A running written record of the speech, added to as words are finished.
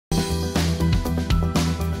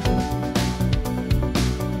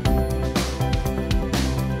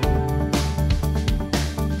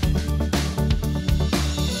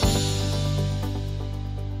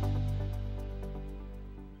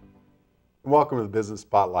Welcome to the Business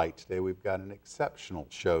Spotlight. Today we've got an exceptional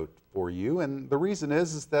show for you, and the reason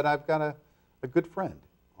is that I've got a good friend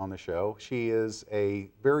on the show. She is a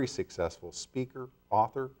very successful speaker,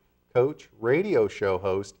 author, coach, radio show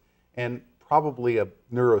host, and probably a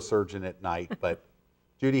neurosurgeon at night, but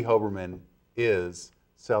Judy Hoberman is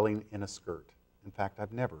selling in a skirt. In fact,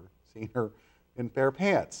 I've never seen her in bare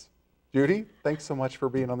pants. Judy, thanks so much for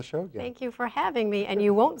being on the show again. Thank you for having me, and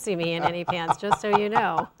you won't see me in any pants, just so you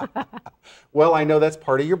know. Well, I know that's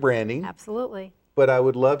part of your branding. Absolutely. But I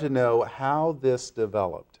would love to know how this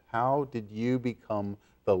developed. How did you become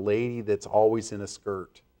the lady that's always in a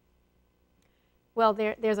skirt? Well,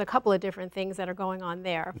 there's a couple of different things that are going on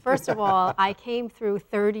there. First of all, I came through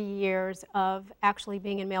 30 years of actually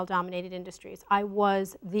being in male-dominated industries. I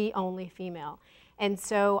was the only female. And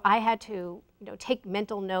so I had to take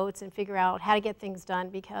mental notes and figure out how to get things done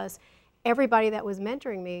because everybody that was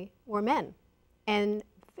mentoring me were men, and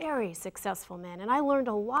very successful men. And I learned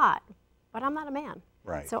a lot, but I'm not a man.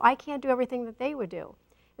 Right. So I can't do everything that they would do.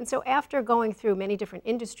 And so after going through many different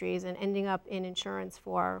industries and ending up in insurance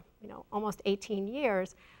for almost 18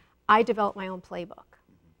 years, I developed my own playbook.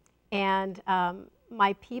 And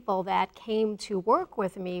my people that came to work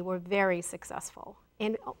with me were very successful.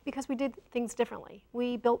 And because we did things differently.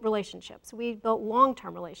 We built relationships. We built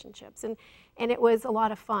long-term relationships. And it was a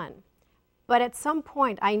lot of fun. But at some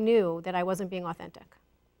point, I knew that I wasn't being authentic.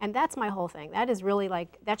 And that's my whole thing. That is really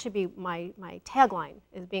that should be my tagline,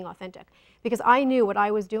 is being authentic. Because I knew what I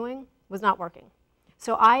was doing was not working.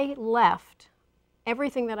 So I left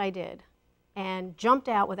everything that I did and jumped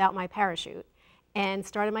out without my parachute and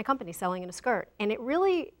started my company selling in a skirt. And it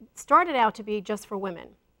really started out to be just for women.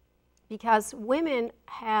 Because women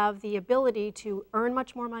have the ability to earn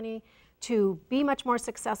much more money, to be much more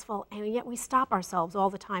successful, and yet we stop ourselves all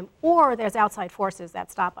the time, or there's outside forces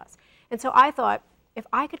that stop us. And so I thought, if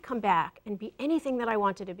I could come back and be anything that I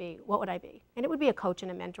wanted to be, what would I be? And it would be a coach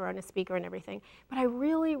and a mentor and a speaker and everything. But I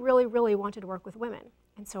really, really, really wanted to work with women,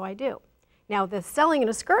 and so I do. Now, the selling in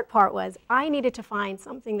a skirt part was I needed to find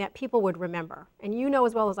something that people would remember. And you know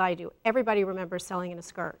as well as I do, everybody remembers selling in a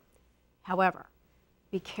skirt. However,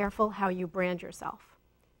 be careful how you brand yourself,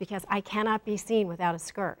 because I cannot be seen without a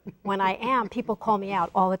skirt. When I am, people call me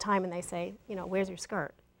out all the time and they say, where's your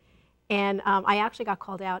skirt? And I actually got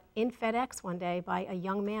called out in FedEx one day by a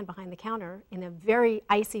young man behind the counter in a very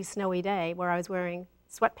icy, snowy day where I was wearing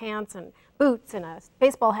sweatpants and boots and a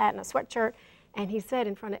baseball hat and a sweatshirt. And he said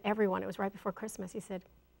in front of everyone, it was right before Christmas, he said,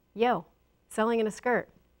 "Yo, selling in a skirt,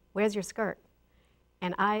 where's your skirt?"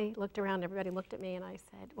 And I looked around, everybody looked at me, and I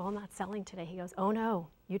said, "Well, I'm not selling today." He goes, "Oh no,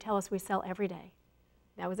 you tell us we sell every day."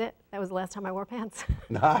 That was it. That was the last time I wore pants.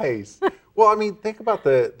 Nice. Well, I mean, think about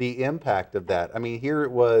the impact of that. I mean, here it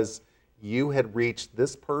was, you had reached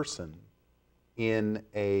this person in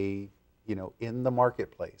in the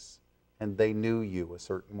marketplace, and they knew you a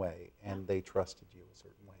certain way, and they trusted you a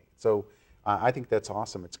certain way. So I think that's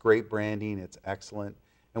awesome. It's great branding. It's excellent.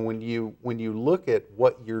 And when you look at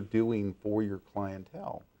what you're doing for your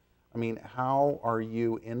clientele, I mean, how are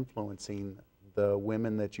you influencing the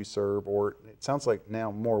women that you serve? Or it sounds like now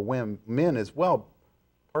more men as well.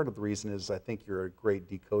 Part of the reason is I think you're a great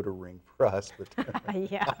decoder ring for us. But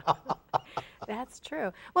yeah, that's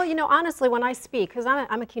true. Well, honestly, when I speak, because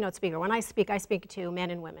I'm a keynote speaker, when I speak to men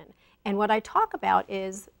and women. And what I talk about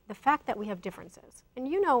is the fact that we have differences. And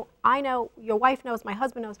I know, your wife knows, my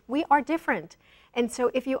husband knows, we are different. And so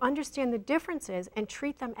if you understand the differences and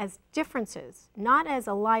treat them as differences, not as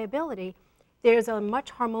a liability, there's a much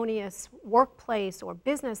harmonious workplace or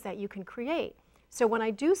business that you can create. So when I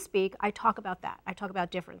do speak, I talk about that. I talk about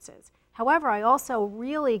differences. However, I also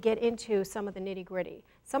really get into some of the nitty-gritty,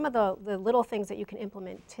 some of the little things that you can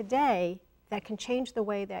implement today that can change the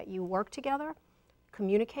way that you work together,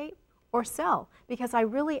 communicate, or sell. Because I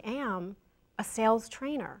really am a sales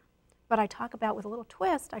trainer. But I talk about, with a little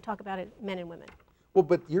twist, I talk about it men and women. Well,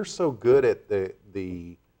 but you're so good at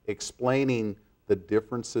the explaining the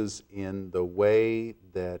differences in the way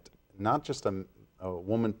that not just a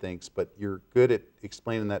woman thinks, but you're good at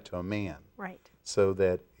explaining that to a man. Right. So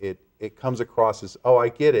that it comes across as, oh, I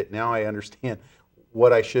get it. Now I understand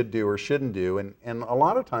what I should do or shouldn't do. And a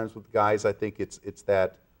lot of times with guys, I think it's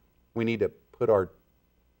that we need to put our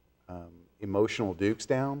emotional dukes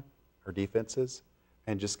down, our defenses,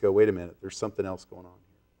 and just go, wait a minute, there's something else going on here.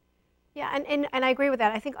 Yeah, and I agree with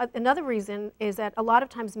that. I think another reason is that a lot of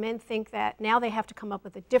times men think that now they have to come up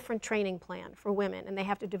with a different training plan for women, and they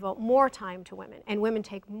have to devote more time to women, and women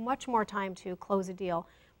take much more time to close a deal.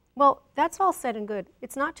 Well, that's all said and good.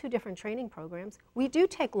 It's not two different training programs. We do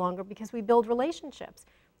take longer because we build relationships.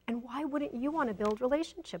 And why wouldn't you want to build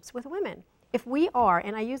relationships with women? if we are,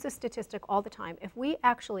 and I use this statistic all the time, if we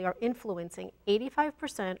actually are influencing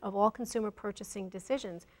 85% of all consumer purchasing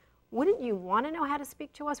decisions, wouldn't you want to know how to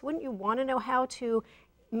speak to us? Wouldn't you want to know how to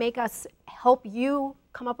make us help you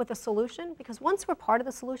come up with a solution? Because once we're part of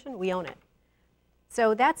the solution, we own it.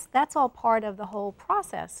 So that's all part of the whole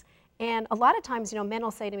process. And a lot of times, men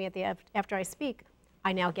will say to me after I speak,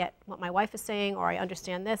 I now get what my wife is saying, or I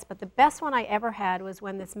understand this. But the best one I ever had was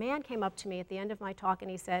when this man came up to me at the end of my talk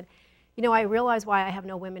and he said, I realize why I have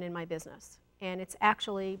no women in my business. And it's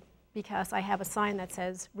actually because I have a sign that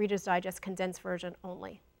says Reader's Digest condensed version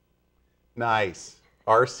only. Nice.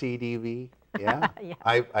 RCDV. Yeah. Yeah.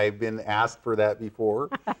 I've been asked for that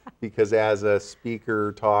before because as a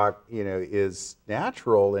speaker talk, is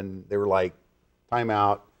natural, and they were like, time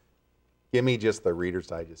out, give me just the Reader's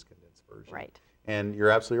Digest condensed version. Right. And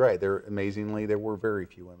you're absolutely right. Amazingly, there were very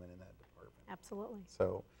few women in that department. Absolutely.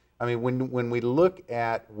 So, I mean, when we look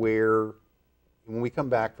at when we come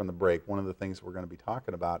back from the break, one of the things we're going to be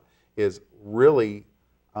talking about is really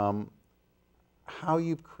how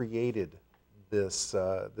you've created this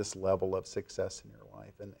level of success in your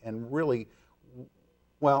life, and really,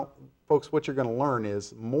 well, folks, what you're going to learn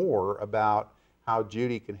is more about how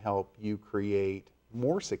Judy can help you create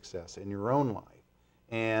more success in your own life.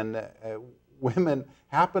 And women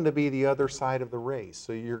happen to be the other side of the race,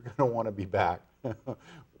 so you're going to want to be back.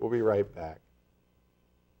 We'll be right back.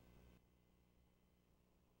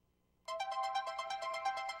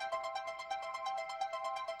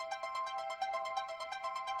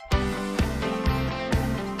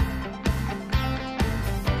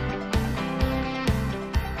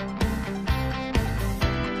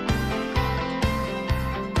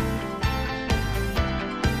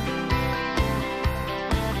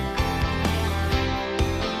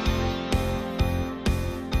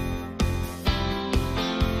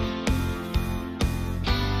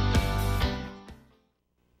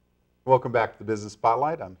 Welcome back to the Business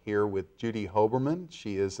Spotlight. I'm here with Judy Hoberman.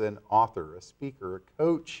 She is an author, a speaker, a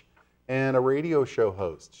coach, and a radio show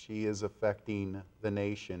host. She is affecting the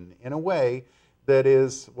nation in a way that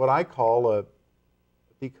is what I call a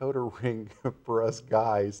decoder ring for us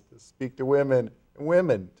guys to speak to women, and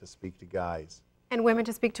women to speak to guys. And women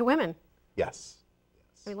to speak to women. Yes.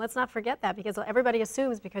 I mean, let's not forget that, because everybody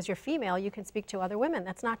assumes because you're female, you can speak to other women.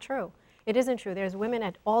 That's not true. It isn't true. There's women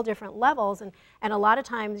at all different levels, and a lot of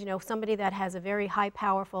times, somebody that has a very high,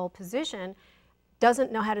 powerful position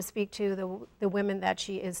doesn't know how to speak to the women that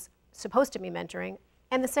she is supposed to be mentoring.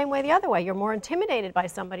 And the same way the other way, you're more intimidated by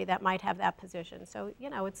somebody that might have that position. So,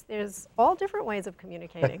 there's all different ways of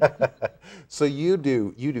communicating. So you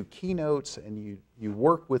do keynotes, and you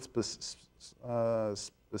work with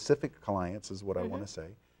specific clients, is what I want to say.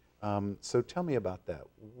 So tell me about that.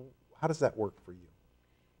 How does that work for you?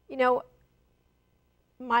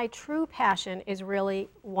 My true passion is really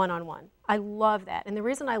one-on-one. I love that. And the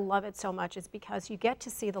reason I love it so much is because you get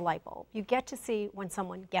to see the light bulb. You get to see when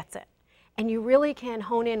someone gets it. And you really can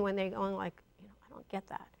hone in when they're going like, I don't get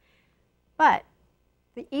that. But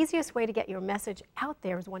the easiest way to get your message out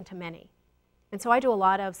there is one-to-many. And so I do a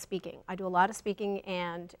lot of speaking.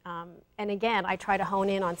 And again, I try to hone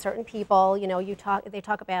in on certain people. They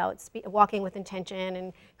talk about walking with intention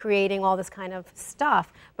and creating all this kind of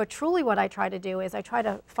stuff. But truly what I try to do is I try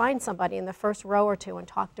to find somebody in the first row or two and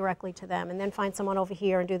talk directly to them, and then find someone over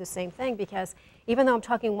here and do the same thing, because even though I'm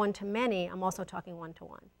talking one-to-many, I'm also talking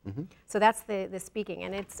one-to-one. Mm-hmm. So that's the speaking,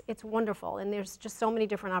 and it's wonderful. And there's just so many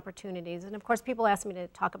different opportunities. And of course, people ask me to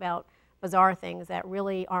talk about bizarre things that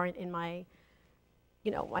really aren't in my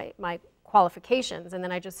my qualifications, and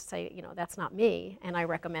then I just say, that's not me, and I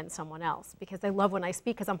recommend someone else, because they love when I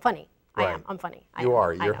speak, because I'm funny. Right. I'm funny.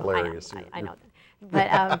 You're hilarious. I know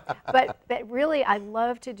that. But really, I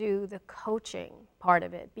love to do the coaching part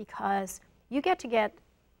of it, because you get to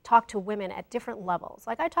talk to women at different levels.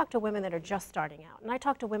 Like, I talk to women that are just starting out, and I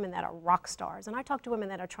talk to women that are rock stars, and I talk to women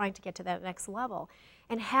that are trying to get to that next level.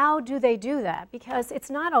 And how do they do that? Because it's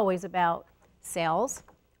not always about sales,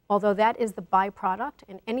 although that is the byproduct,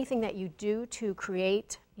 and anything that you do to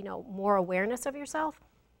create, more awareness of yourself,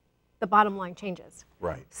 the bottom line changes.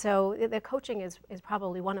 Right. So the coaching is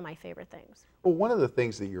probably one of my favorite things. Well, one of the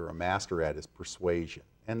things that you're a master at is persuasion,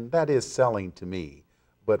 and that is selling to me.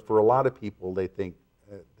 But for a lot of people, they think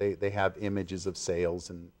they have images of sales,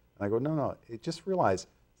 and I go, no, just realize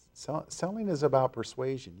selling is about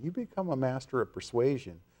persuasion. You become a master at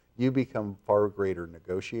persuasion, you become far greater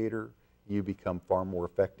negotiator. You become far more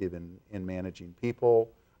effective in managing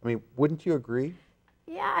people. I mean, wouldn't you agree?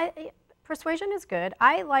 Yeah, persuasion is good.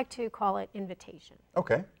 I like to call it invitation.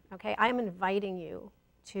 Okay. Okay, I'm inviting you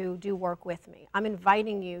to do work with me. I'm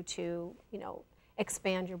inviting you to,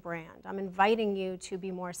 expand your brand. I'm inviting you to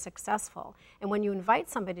be more successful. And when you invite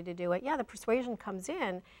somebody to do it, yeah, the persuasion comes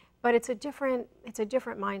in, but it's a different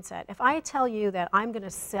mindset. If I tell you that I'm going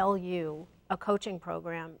to sell you a coaching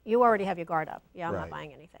program, you already have your guard up. Yeah, I'm not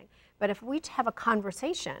buying anything. But if we have a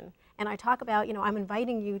conversation and I talk about, I'm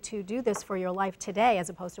inviting you to do this for your life today as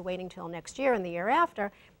opposed to waiting till next year and the year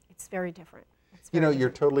after, it's very different. You're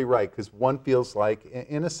totally right, because one feels like,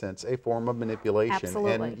 in a sense, a form of manipulation.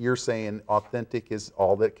 Absolutely. And you're saying authentic is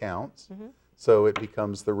all that counts. So it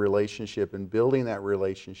becomes the relationship and building that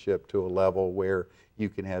relationship to a level where you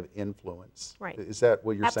can have influence. Right. Is that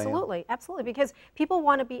what you're saying? Absolutely, absolutely. Because people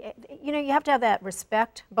want to be, you have to have that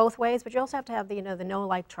respect both ways, but you also have to have the, the know,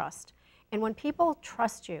 like, trust. And when people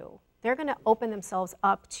trust you, they're going to open themselves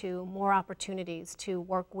up to more opportunities to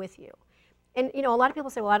work with you. And a lot of people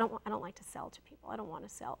say, well, I don't like to sell to people. I don't want to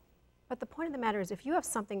sell. But the point of the matter is, if you have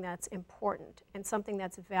something that's important and something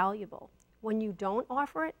that's valuable, when you don't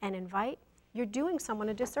offer it and invite, you're doing someone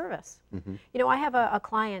a disservice. I have a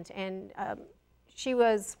client, and she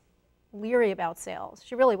was leery about sales.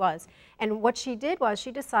 She really was. And what she did was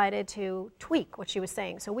she decided to tweak what she was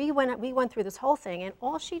saying. So we went through this whole thing, and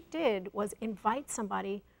all she did was invite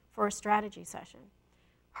somebody for a strategy session.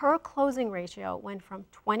 Her closing ratio went from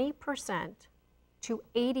 20% to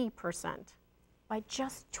 80% by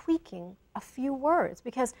just tweaking a few words,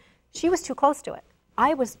 because she was too close to it.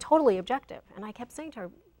 I was totally objective, and I kept saying to her,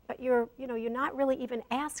 but you're not really even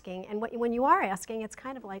asking, and when you are asking, it's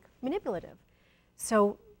kind of like manipulative.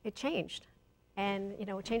 So it changed, and it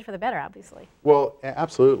changed for the better, obviously. Well,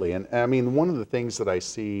 absolutely, and I mean, one of the things that I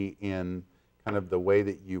see in kind of the way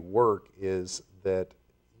that you work is that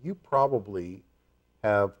you probably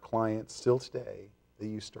have clients still today that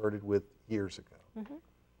you started with years ago.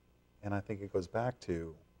 And I think it goes back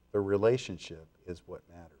to the relationship is what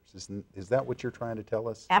matters. Is that what you're trying to tell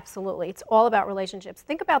us? Absolutely. It's all about relationships.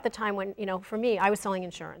 Think about the time when, for me, I was selling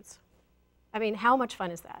insurance. I mean, how much fun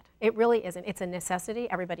is that? It really isn't. It's a necessity.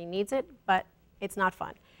 Everybody needs it, but it's not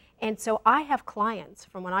fun. And so I have clients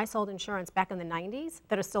from when I sold insurance back in the 90s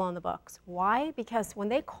that are still on the books. Why? Because when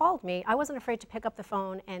they called me, I wasn't afraid to pick up the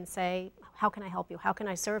phone and say, how can I help you? How can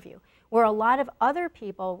I serve you? Where a lot of other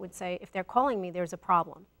people would say, if they're calling me, there's a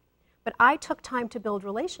problem. But I took time to build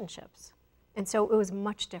relationships. And so it was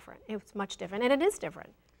much different. It was much different, and it is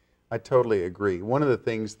different. I totally agree. One of the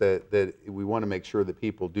things that we want to make sure that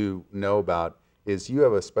people do know about is you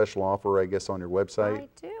have a special offer, I guess, on your website.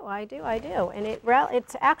 I do. And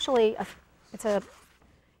it's actually, it's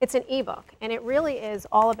an ebook, and it really is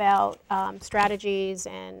all about strategies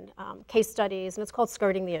and case studies, and it's called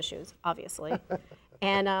Skirting the Issues, obviously.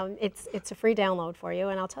 And it's a free download for you,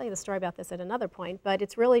 and I'll tell you the story about this at another point, but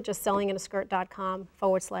it's really just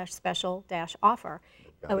sellinginskirt.com/special-offer.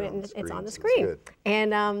 It's on the screen.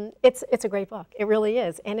 And it's a great book. It really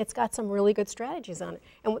is. And it's got some really good strategies on it.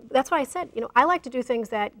 And that's why I said, I like to do things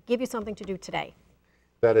that give you something to do today.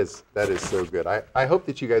 That is so good. I hope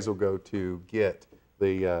that you guys will go to get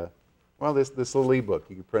the, this little ebook.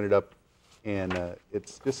 You can print it up, and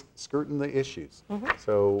it's just skirting the issues.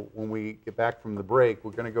 So when we get back from the break,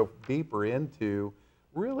 we're going to go deeper into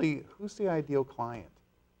really who's the ideal client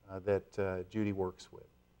that Judy works with.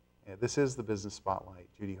 This is the Business Spotlight.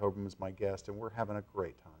 Judy Hoberman is my guest, and we're having a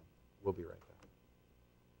great time. We'll be right back.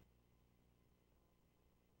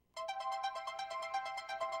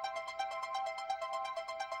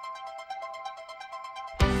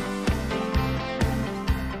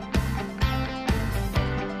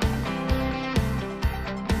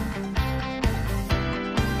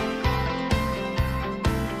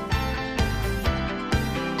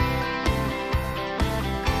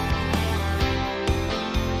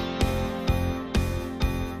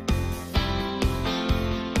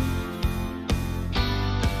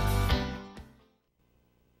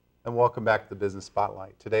 And welcome back to the Business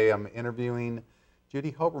Spotlight. Today I'm interviewing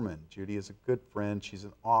Judy Hoberman. Judy is a good friend. She's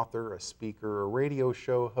an author, a speaker, a radio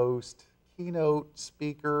show host, keynote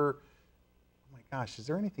speaker. Oh my gosh, is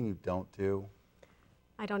there anything you don't do?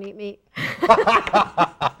 I don't eat meat.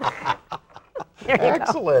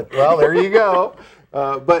 Excellent. Well, there you go.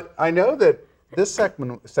 But I know that this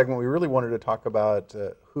segment we really wanted to talk about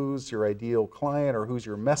who's your ideal client or who's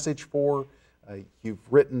your message for. You've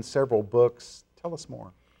written several books. Tell us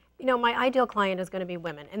more. My ideal client is going to be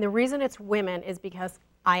women. And the reason it's women is because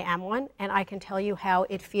I am one, and I can tell you how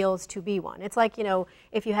it feels to be one. It's like,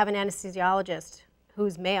 if you have an anesthesiologist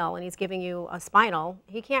who's male and he's giving you a spinal,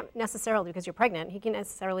 he can't necessarily, because you're pregnant, he can't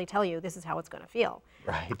necessarily tell you this is how it's going to feel.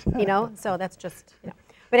 Right. So that's just,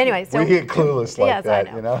 But anyway, so we get clueless like yes, that,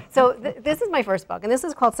 I know. So this is my first book, and this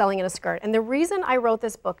is called Selling in a Skirt. And the reason I wrote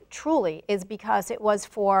this book truly is because it was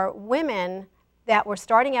for women that were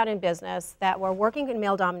starting out in business, that were working in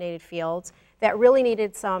male-dominated fields, that really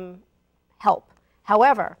needed some help.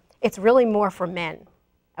 However, it's really more for men,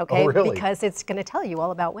 okay? Oh, really? Because it's going to tell you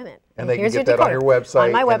all about women. And they can here's get your that on your website,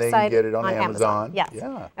 on my website, and they can get it on Amazon. Yes.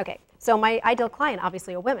 Yeah. Okay. So my ideal client,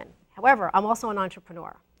 obviously, are women. However, I'm also an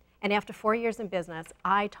entrepreneur. And after 4 years in business,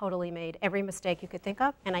 I totally made every mistake you could think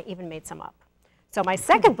of, and I even made some up. So my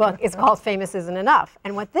second book is called Famous Isn't Enough.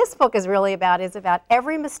 And what this book is really about is about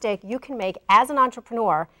every mistake you can make as an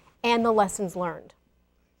entrepreneur and the lessons learned.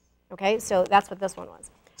 Okay, so that's what this one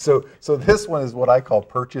was. So this one is what I call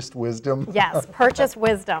purchased wisdom. Yes, purchase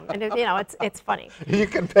wisdom, and it's funny. You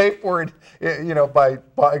can pay for it, by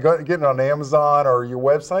getting it on Amazon or your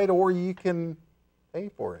website, or you can pay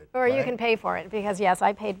for it. Or right? you can pay for it, because yes,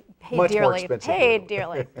 I paid Much dearly. more expensive. Paid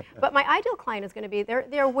dearly. But my ideal client is going to be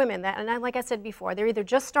they're women that, and like I said before, they're either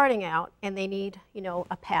just starting out and they need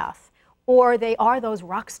a path, or they are those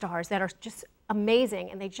rock stars that are just amazing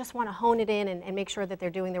and they just want to hone it in and make sure that they're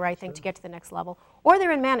doing the right thing to get to the next level, or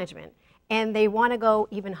they're in management and they want to go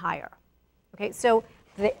even higher. Okay, so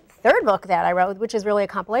the third book that I wrote, which is really a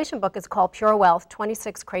compilation book, is called Pure Wealth: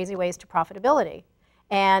 26 Crazy Ways to Profitability.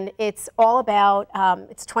 And it's all about,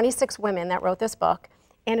 it's 26 women that wrote this book,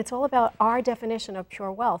 and it's all about our definition of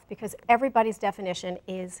pure wealth, because everybody's definition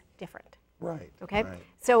is different. Right. Okay? Right.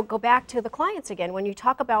 So go back to the clients again. When you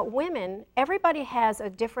talk about women, everybody has a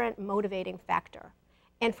different motivating factor.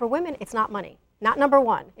 And for women, it's not money. Not number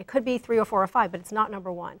one. It could be 3 or 4 or 5, but it's not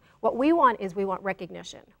number one. What we want is we want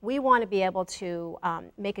recognition. We want to be able to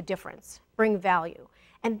make a difference, bring value.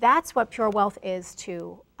 And that's what pure wealth is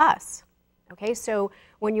to us. Okay, so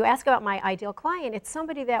when you ask about my ideal client, it's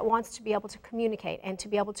somebody that wants to be able to communicate and to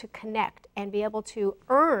be able to connect and be able to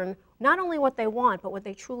earn not only what they want, but what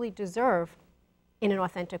they truly deserve in an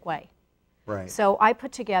authentic way. Right. So I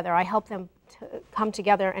help them to come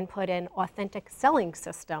together and put an authentic selling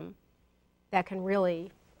system that can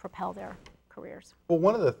really propel their careers. Well,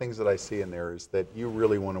 one of the things that I see in there is that you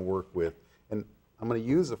really want to work with, and I'm going to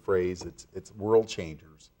use a phrase, it's world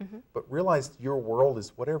changers, but realize your world is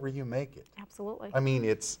whatever you make it. Absolutely. I mean,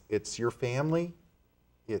 it's your family,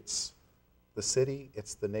 it's the city,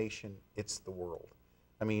 it's the nation, it's the world.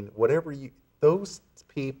 I mean, those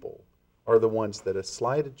people are the ones that a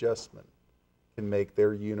slight adjustment can make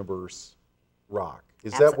their universe rock.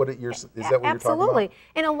 Is that what you're talking about? Absolutely.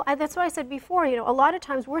 And that's what I said before, a lot of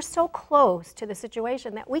times we're so close to the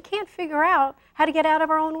situation that we can't figure out how to get out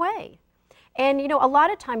of our own way. And a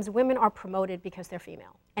lot of times women are promoted because they're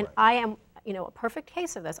female. And right. I am, a perfect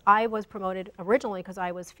case of this. I was promoted originally because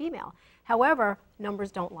I was female. However,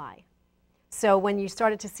 numbers don't lie. So when you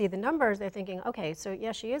started to see the numbers, they're thinking, okay, so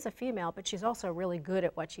yeah, she is a female, but she's also really good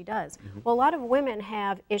at what she does. Well, a lot of women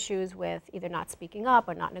have issues with either not speaking up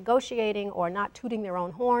or not negotiating or not tooting their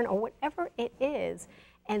own horn or whatever it is.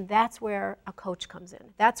 And that's where a coach comes in.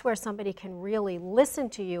 That's where somebody can really listen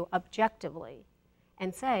to you objectively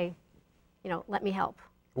and say, let me help.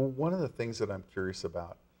 Well, one of the things that I'm curious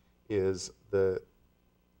about is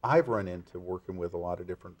I've run into working with a lot of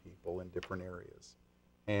different people in different areas,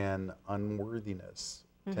 and unworthiness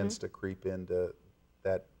tends to creep into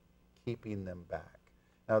that, keeping them back.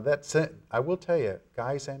 Now I will tell you,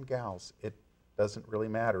 guys and gals, it doesn't really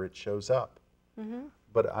matter, it shows up.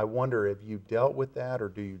 But I wonder, have you dealt with that, or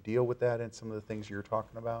do you deal with that in some of the things you're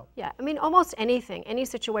talking about? Yeah, I mean, almost anything, any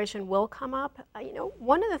situation will come up.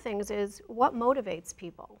 One of the things is what motivates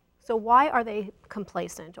people. So why are they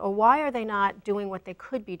complacent, or why are they not doing what they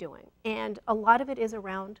could be doing? And a lot of it is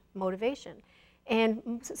around motivation.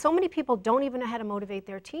 And so many people don't even know how to motivate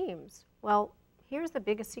their teams. Well, here's the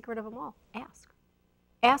biggest secret of them all. Ask.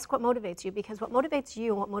 Ask what motivates you, because what motivates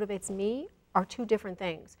you and what motivates me are two different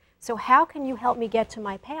things. So how can you help me get to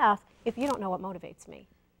my path if you don't know what motivates me?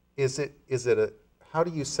 How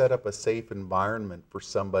do you set up a safe environment for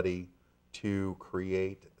somebody to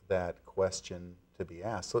create that question to be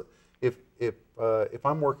asked? So if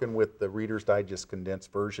I'm working with the Reader's Digest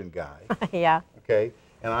condensed version guy, yeah. Okay,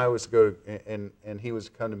 and I was and he was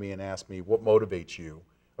come to me and ask me, what motivates you?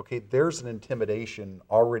 Okay, there's an intimidation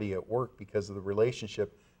already at work because of the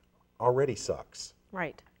relationship already sucks.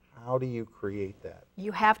 Right. How do you create that?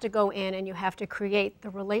 You have to go in and you have to create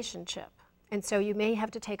the relationship. And so you may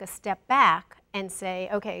have to take a step back and say,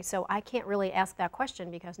 okay, so I can't really ask that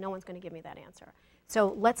question because no one's going to give me that answer.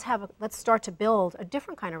 So let's start to build a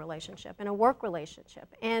different kind of relationship, and a work relationship.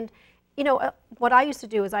 And what I used to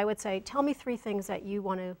do is I would say, tell me 3 things that you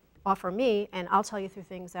want to offer me, and I'll tell you 3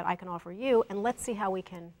 things that I can offer you, and let's see how we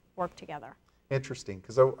can work together. Interesting,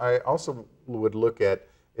 because I also would look at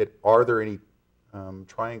it, are there any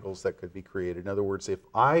triangles that could be created? In other words, if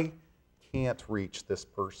I can't reach this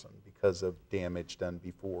person because of damage done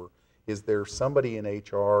before. Is there somebody in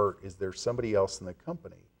HR, is there somebody else in the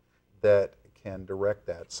company that can direct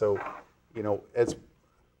that? So, you know, as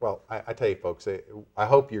well, I tell you folks, I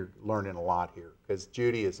hope you're learning a lot here, because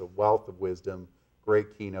Judy is a wealth of wisdom,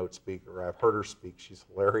 great keynote speaker. I've heard her speak. She's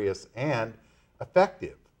hilarious and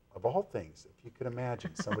effective, of all things, if you could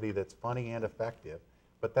imagine, somebody that's funny and effective,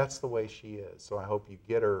 but that's the way she is. So I hope you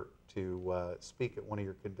get her to speak at one of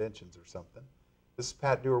your conventions or something. This is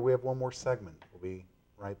Pat Dewar. We have one more segment. We'll be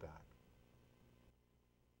right back.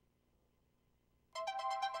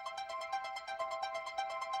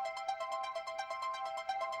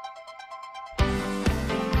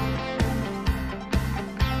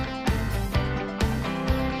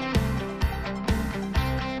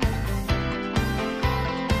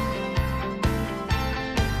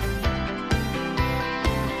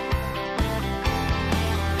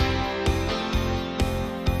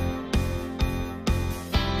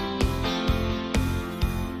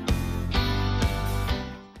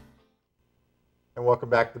 And welcome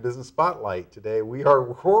back to Business Spotlight. Today we are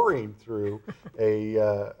roaring through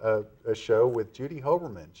a show with Judy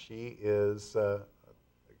Hoberman. She is a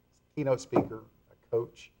keynote speaker, a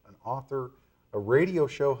coach, an author, a radio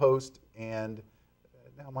show host, and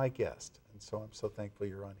now my guest. And so I'm so thankful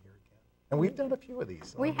you're on here again. And we've done a few of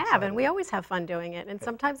these. So We have, and we always have fun doing it. And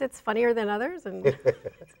sometimes it's funnier than others, and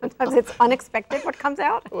sometimes it's unexpected what comes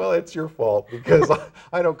out. Well, it's your fault, because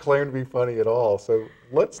I don't claim to be funny at all. So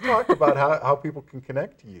let's talk about how people can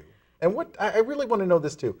connect to you. And what I really want to know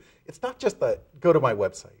this too. It's not just that go to my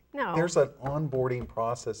website. No. There's an onboarding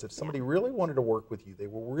process. If somebody really wanted to work with you, they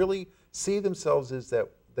will really see themselves as that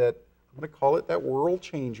I'm going to call it that world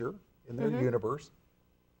changer in their universe.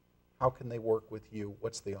 How can they work with you?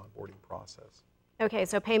 What's the onboarding process? Okay,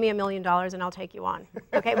 so pay me $1 million and I'll take you on.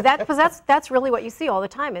 Okay, but that's really what you see all the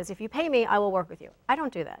time is if you pay me, I will work with you. I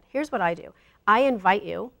don't do that. Here's what I do. I invite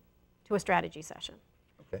you to a strategy session.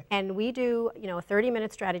 Okay. And we do, you know, a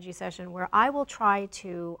 30-minute strategy session where I will try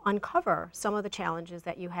to uncover some of the challenges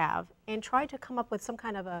that you have and try to come up with some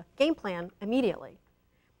kind of a game plan immediately.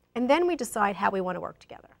 And then we decide how we want to work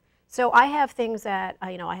together. So I have things that,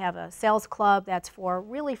 you know, I have a sales club that's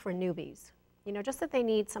really for newbies. You know, just that they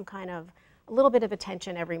need some kind of, a little bit of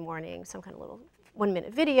attention every morning, some kind of little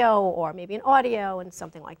 1-minute video or maybe an audio and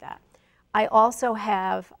something like that. I also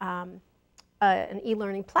have an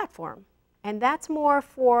e-learning platform, and that's more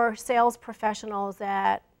for sales professionals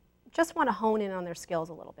that just want to hone in on their skills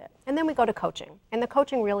a little bit. And then we go to coaching. And the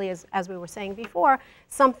coaching really is, as we were saying before,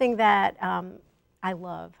 something that I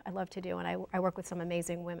love to do, and I work with some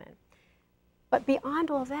amazing women. But beyond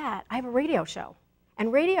all that, I have a radio show.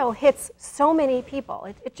 And radio hits so many people.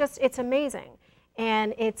 It's amazing.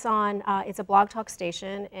 And it's a blog talk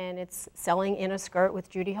station, and it's Selling in a Skirt with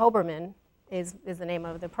Judy Hoberman is the name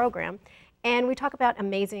of the program. And we talk about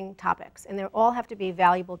amazing topics, and they all have to be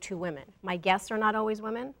valuable to women. My guests are not always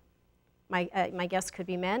women. My guests could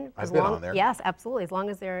be men. I've been on there. Yes, absolutely, as long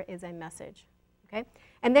as there is a message. Okay?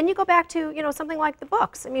 And then you go back to, you know, something like the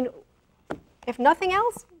books. I mean, if nothing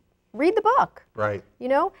else, read the book. Right. You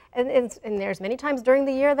know, and there's many times during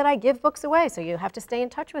the year that I give books away, so you have to stay in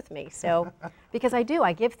touch with me. So, because I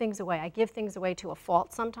give things away. I give things away to a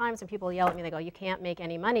fault sometimes, and people yell at me, they go, you can't make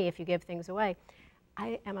any money if you give things away.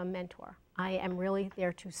 I am a mentor. I am really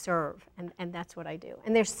there to serve, and that's what I do.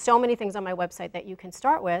 And there's so many things on my website that you can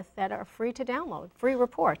start with that are free to download, free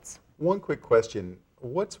reports. One quick question.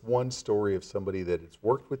 What's one story of somebody that has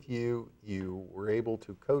worked with you, you were able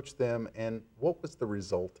to coach them, and what was the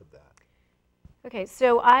result of that? Okay,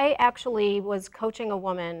 so I actually was coaching a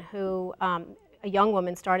woman who, a young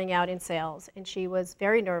woman starting out in sales, and she was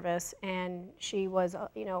very nervous, and she was,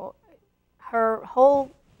 you know, her whole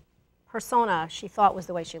persona she thought was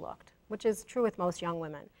the way she looked, which is true with most young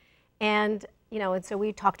women. And, you know, and so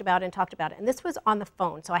we talked about it, and this was on the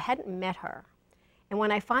phone, so I hadn't met her. And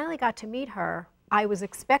when I finally got to meet her, I was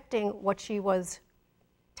expecting what she was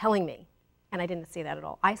telling me, and I didn't see that at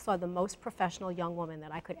all. I saw the most professional young woman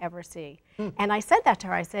that I could ever see. And I said that to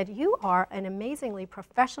her. I said, you are an amazingly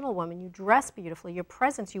professional woman. You dress beautifully. Your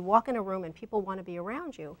presence, you walk in a room and people want to be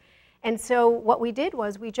around you. And so what we did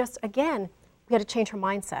was we just, again, we had to change her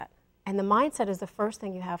mindset. And the mindset is the first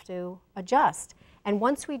thing you have to adjust. And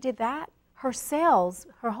once we did that, her sales,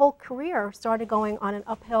 her whole career started going on an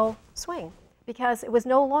uphill swing, because it was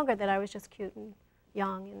no longer that I was just cute and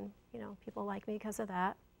young and, you know, people like me because of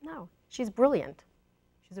that. No, she's brilliant.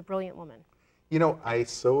 She's a brilliant woman. You know, I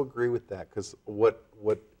so agree with that, because what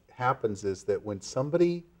happens is that when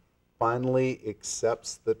somebody finally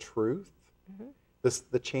accepts the truth,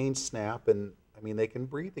 the chains snap, and I mean, they can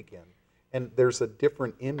breathe again. And there's a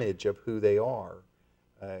different image of who they are.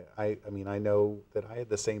 I mean, I know that I had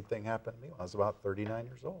the same thing happen to me when I was about 39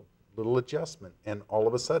 years old. Little adjustment, and all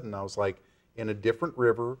of a sudden I was like in a different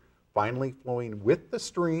river, finally flowing with the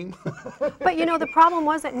stream. But you know, the problem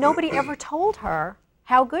was that nobody ever told her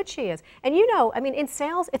how good she is. And you know, I mean, in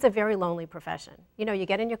sales, it's a very lonely profession. You know, you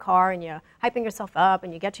get in your car and you're hyping yourself up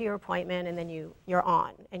and you get to your appointment and then you're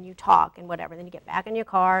on and you talk and whatever. Then you get back in your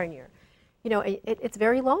car and you know, it's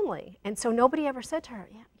very lonely. And so nobody ever said to her,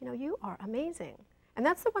 yeah, you know, you are amazing. And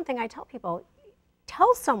that's the one thing I tell people,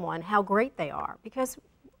 tell someone how great they are, because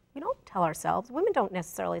we don't tell ourselves. Women don't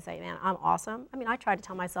necessarily say, man, I'm awesome. I mean, I try to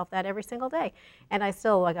tell myself that every single day. And I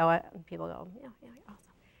still go, people go, yeah, you're awesome.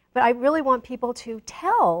 But I really want people to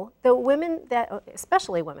tell the women that,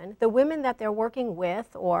 especially women, the women that they're working with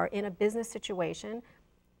or in a business situation,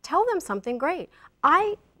 tell them something great.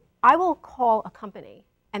 I will call a company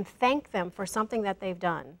and thank them for something that they've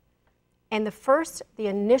done. And the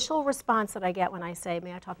initial response that I get when I say,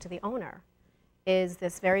 may I talk to the owner, is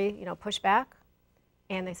this very, you know, pushback.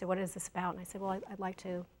 And they say, what is this about? And I say, well, I'd like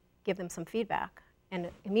to give them some feedback. And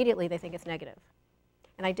immediately they think it's negative.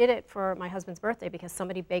 And I did it for my husband's birthday because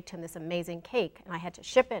somebody baked him this amazing cake, and I had to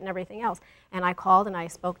ship it and everything else. And I called and I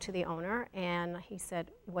spoke to the owner, and he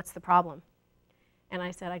said, what's the problem? And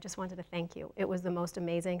I said, I just wanted to thank you. It was the most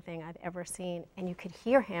amazing thing I've ever seen. And you could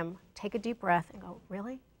hear him take a deep breath and go,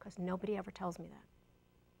 really? Because nobody ever tells me that.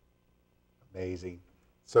 Amazing.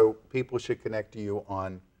 So people should connect to you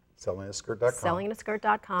on sellingaskirt.com.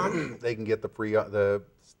 Sellingaskirt.com. They can get the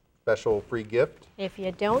special free gift. If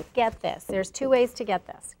you don't get this, there's two ways to get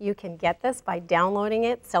this. You can get this by downloading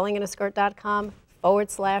it,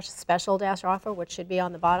 sellingaskirt.com/special-offer, which should be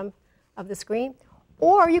on the bottom of the screen,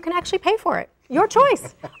 or you can actually pay for it. Your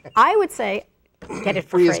choice. I would say get it for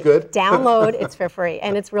free. Free is good. Download, it's for free,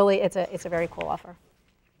 and it's a very cool offer.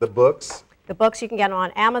 The books. The books, you can get them on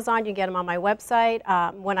Amazon, you can get them on my website.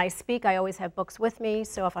 When I speak, I always have books with me,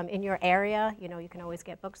 so if I'm in your area, you know, you can always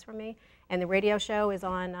get books from me. And the radio show is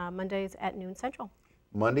on Mondays at noon Central.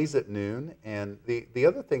 Mondays at noon, and the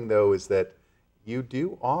other thing, though, is that you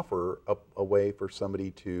do offer a way for somebody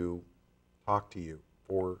to talk to you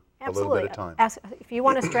for a little bit of time. If you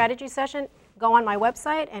want a strategy session, go on my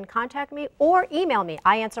website and contact me, or email me.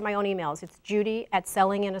 I answer my own emails. It's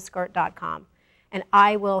judy@sellinginskirt.com. And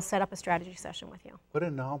I will set up a strategy session with you. What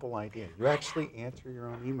a novel idea. You actually answer your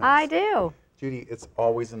own emails. I do. Judy, it's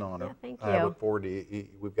always an honor. Yeah, thank I you. look forward to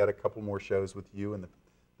we've got a couple more shows with you and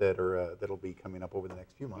that'll be coming up over the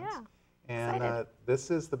next few months. Yeah. And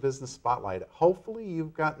this is the Business Spotlight. Hopefully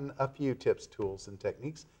you've gotten a few tips, tools, and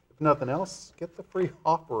techniques. If nothing else, get the free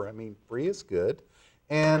offer. I mean, free is good.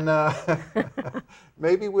 And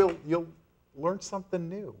maybe you'll learn something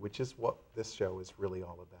new, which is what this show is really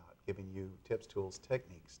all about. Giving you tips, tools,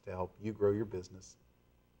 techniques to help you grow your business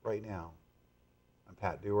right now. I'm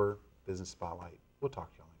Pat Dewar, Business Spotlight. We'll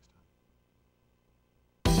talk to you all.